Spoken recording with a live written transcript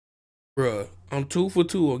Bruh, I'm 2 for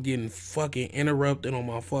 2 on getting fucking interrupted on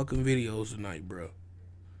my fucking videos tonight, bruh.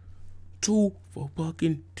 2 for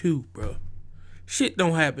fucking 2, bruh. Shit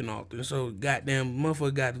don't happen often, so goddamn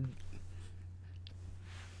motherfucker got to...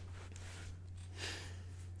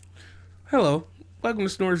 Hello, welcome to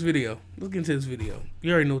Snort's video. Let's get into this video.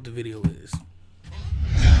 You already know what the video is.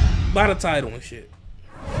 By the title and shit.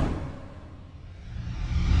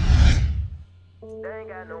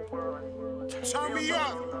 Turn me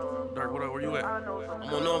up. Durk, what up? Where you at? I'm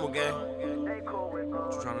on normal, gang.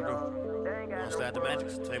 What you trying to do? Wanna start the magic?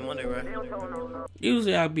 Today Monday, right?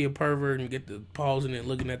 Usually I'd be a pervert and get the pausing and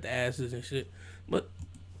looking at the asses and shit. But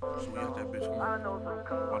So we got that bitch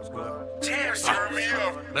going. Watch good. Turn me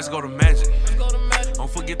up. Let's go to magic. Don't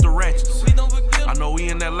forget the ratchets. I know we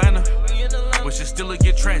in Atlanta, but shit still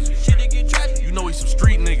get tragic. You know we some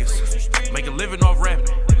street niggas. Make a living off rapping.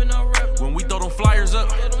 When we throw them flyers up,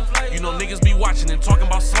 you know niggas be watching and talking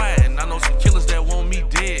about sliding. I know some killers that want me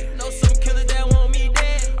dead. I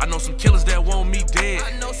know some killers that want me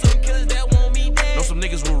dead. Know some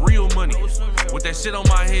niggas with real money, with that shit on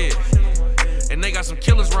my head. And they got some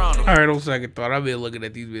killers around them. alright, on second thought, I've been looking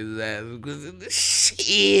at these bitches' asses because in the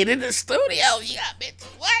shit in the studio, you got bitches.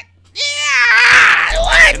 What? Yeah,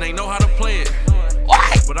 what? And they know how to play it.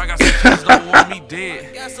 What? But I got some killers that want me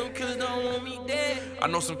dead. Got some killers that want me dead. I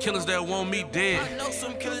know some killers that want me dead. I know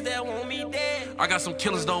some killers that want me dead. I got some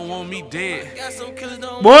killers don't want me dead. Got some killers that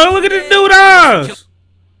want Boy, look at this dude eyes.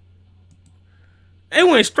 They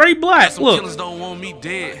went straight black. Some Look. killers don't want me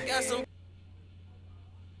dead. Got some killers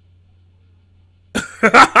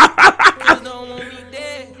don't want me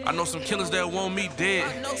dead. I know some killers that want me I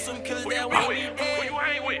dead. know some killers that want me dead.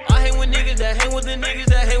 hang with? I hang with niggas that hang with the niggas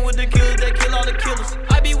that hang with the killers that kill all the killers.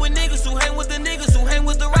 I be with niggas who hang with the niggas who hang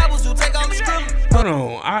with the robbers who take all the scrimmers. Hold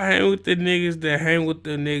on. I hang with the niggas that hang with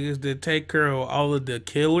the niggas that take care of all of the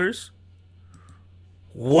killers.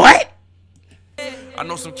 What? I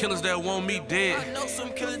know some killers that want me I dead. know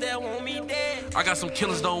some killers that want me dead. I got some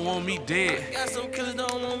killers don't want me dead. Got some killers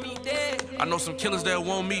that want me dead. I know some killers that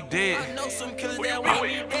want me I dead. know some killers that want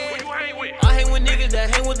me dead. hang with? I hang with niggas that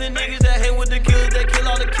hang with the niggas that hang with the killers that kill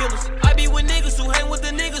all the killers. I be with niggas who hang with the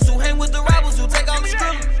niggas who hang with the robbers who take all the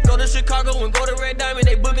scrimmers. Go to Chicago and go to Red Diamond,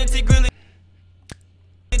 they booking T Grizzley.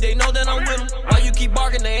 They know that I'm with them. Why you keep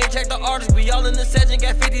barking? They ain't check the artists. We all in the session,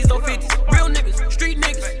 got 50s on 50s. Real niggas, street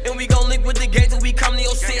niggas. And we gon' link with the gates when we come to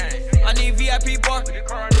your city. I need VIP bar.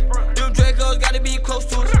 Them Dracos gotta be close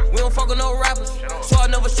to us. We don't fuck with no rappers. So I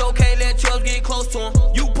never show, can't let Chubbs get close to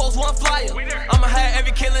him. You post one flyer. I'ma have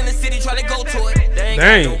every kill in the city try to go to it. They ain't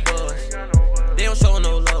Dang. got no buzz. They don't show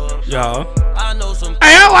no love. Y'all. I know some.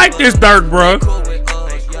 Hey, I like this Durk, bro. Cool with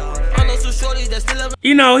us, y'all. I know some shorties that still love.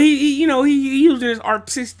 You know, he using his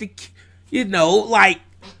artistic, like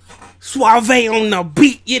suave on the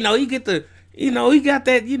beat. He get the, he got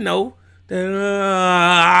that, the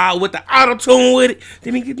with the auto tune with it.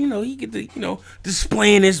 Then he get, he get the,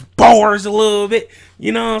 displaying his bars a little bit.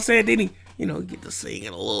 You know what I'm saying? Then he get to singing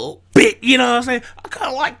a little bit. You know what I'm saying? I kind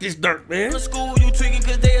of like this Durk, man. In school, you tweaking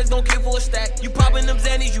cause they is gon' kill for a stack. You popping them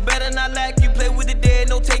zannies, you better not lack. You play with the dead,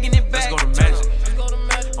 no taking it back. Let's go to magic. Let's go to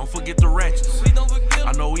magic. Don't forget the ratchets. Please don't forget.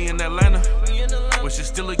 I know we in Atlanta, We in the line. but shit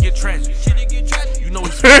still get tragic. Shit it get tragic. You know we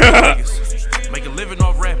some street niggas. Make a living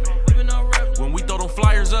off rapping. Living on rap. When we throw them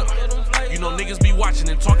flyers up, you know niggas be watching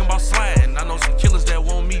and talking about sliding. I know some killers that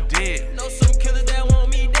want me dead. Know some killers that want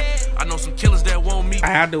me dead. I know some killers that want me.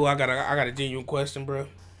 I got a genuine question, bro.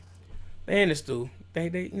 They in the stew.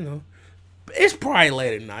 They, it's probably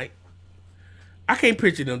late at night. I can't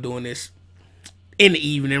picture them doing this in the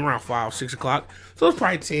evening around 5, 6 o'clock. So it's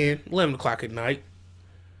probably 10, 11 o'clock at night.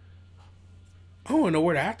 I want to know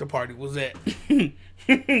where the after party was at. Cause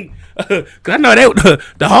I know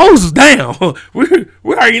the hose is down.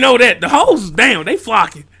 We already know that the hose is down. They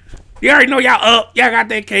flocking. You already know y'all up. Y'all got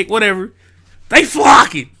that cake, whatever. They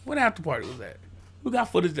flocking. What after party was that? Who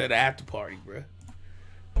got footage at the after party, bro?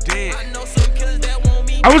 Dead. I know some killers that want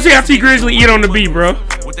me I want to see how T Grizzley eat on the beat, bro.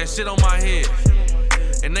 With that shit on my head.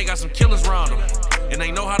 And they got some killers around them. And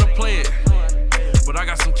they know how to play it. But I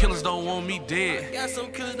got some killers don't want me dead. Got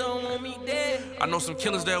some killers that want me dead. I know some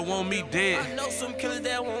killers that want me I dead. know some killers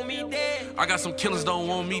that want me dead. I got some killers don't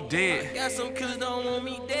want me dead. Got some killers that want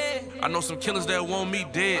me dead. I know some killers that want me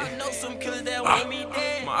I dead. know some killers that want me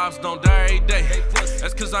dead. My ops don't die every day.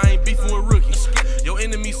 That's cause I ain't beefing with rookies. Your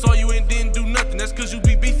enemy saw you and didn't do nothing. That's cause you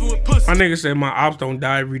be beefing with pussy. My nigga said my ops don't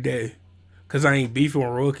die every day. Cause I ain't beefing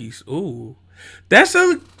with rookies. Ooh. That's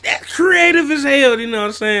creative as hell, you know what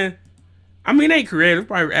I'm saying? I mean, they creative,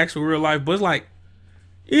 probably actual real life, but it's like,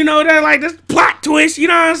 that like this plot twist, you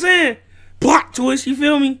know what I'm saying? Plot twist, you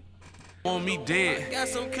feel me? Want me dead. Got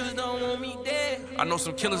some killers don't want me dead. I know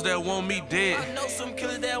some killers that want me dead. I know some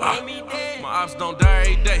killers that want me dead. My ops don't die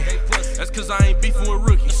every day. That's cause I ain't beefing with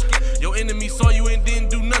rookies. Your enemy saw you and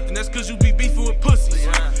didn't do nothing. That's cause you be beefing with pussies.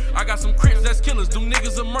 I got some crips that's killers. Them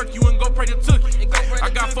niggas will murk you and go pray to Tookie.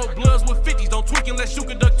 I got 4 bloods with 50s. Don't tweak unless you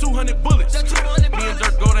can duck 200 bullets. Me and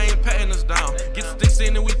Durk go, they ain't patting us down. Get the sticks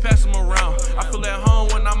in and we pass them around. I feel at home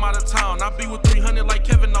when I'm out of town. I be with 300 like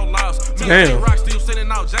Kevin No Louse. Me and Rock still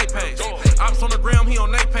sending out JPEGs. Ops on the gram, he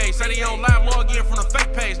on they page. Say they on live log in from the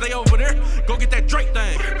fake page. They over there, go get that Drake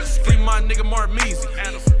thing. Free my nigga Mark Measy.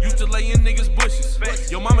 Used to lay in niggas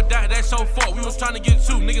bushes. Your mama died, that's your fault. We was trying to get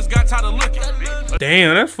 2, niggas got tired of looking.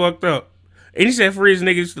 Damn, that's fucked up. And he said for his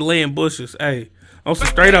niggas to lay in bushes. Hey, on some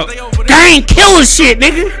straight up gang killer shit,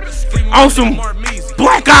 nigga. On some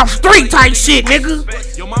Black Ops 3 type shit,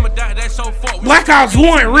 nigga. Your mama died, that's your fault. Black Ops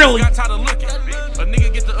 1, really. Got tired of looking. A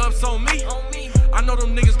nigga get the ups on me. I know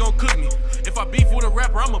them niggas gon' cook me. If I beef with a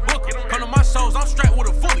rapper, I'm a booker. Come to my shows, I'm strapped with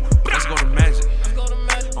a fully. Let's go to Magic.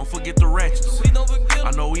 Don't forget the ratchets.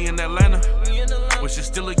 I know we in Atlanta, but shit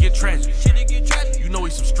still get tragic. You know we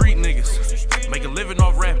some street niggas. Make a living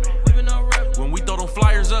off rapping. When we throw them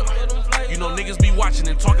flyers up, you know niggas be watching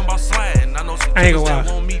and talking about sliding. I know some killers that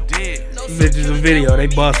want me dead. Bitches a video, they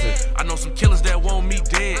busting. I know some killers that want me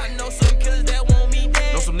dead. Know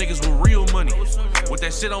some niggas with real money, with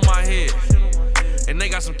that shit on my head. And they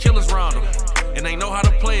got some killers around them, and they know how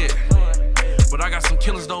to play it. But I got some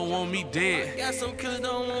killers don't want me dead. Got some killers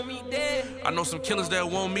don't want me dead. I know some killers that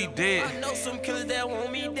want me dead. I know some killers that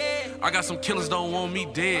want me dead. I got some killers don't want me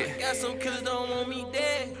dead. Got some killers don't want me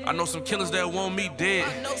dead. I know some killers that want me dead.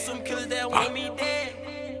 I know some killers that want me dead.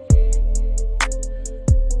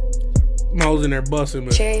 Mo's in there busting,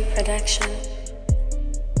 man. J Production.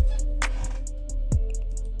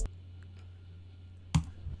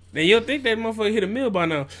 Then you'll think that motherfucker hit a mill by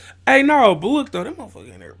now. Hey, no, but look though, that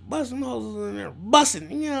motherfucker in there busting, hoes in there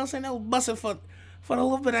busting. You know what I'm saying? That was busting for a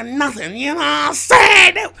little bit of nothing. You know what I'm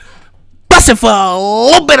saying? That busting for a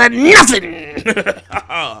little bit of nothing.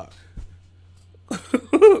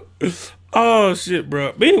 Oh shit,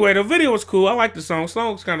 bro. But anyway, the video was cool. I like the song.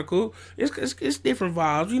 Song's kind of cool. It's different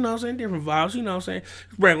vibes. You know what I'm saying? Different vibes. You know what I'm saying?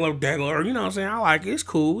 Regular, degular. You know what I'm saying? I like it. It's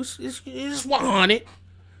cool. It's 100.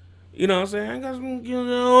 You know what I'm saying? I got some, you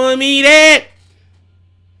know me that.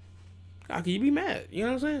 How can you be mad? You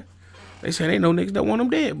know what I'm saying? They say they know niggas that want them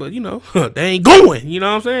dead, but you know, they ain't going. You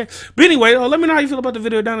know what I'm saying? But anyway, let me know how you feel about the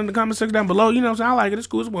video down in the comment section down below. You know what I'm saying? I like it. It's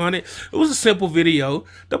cool. It's 100. It was a simple video.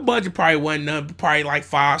 The budget probably wasn't nothing. Probably like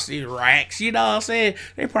 5-6 racks. You know what I'm saying?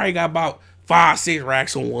 They probably got about 5-6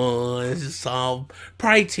 racks of ones or something.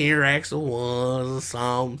 Probably 10 racks of ones or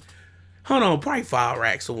something. Hold on. Probably 5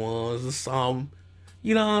 racks of ones or something.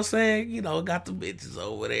 You know what I'm saying? You know, got the bitches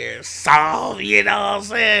over there. Song, you know what I'm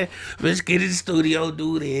saying? Let's get in the studio,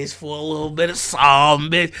 do this for a little bit of song,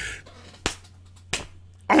 bitch.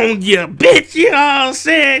 On your bitch, you know what I'm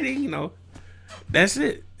saying? You know, that's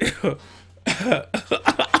it. Hey,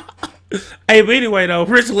 but anyway, though,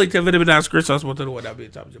 Grizzley to video down, Chris, I was to the what I be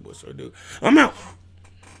top of your boy, so dude. I'm out.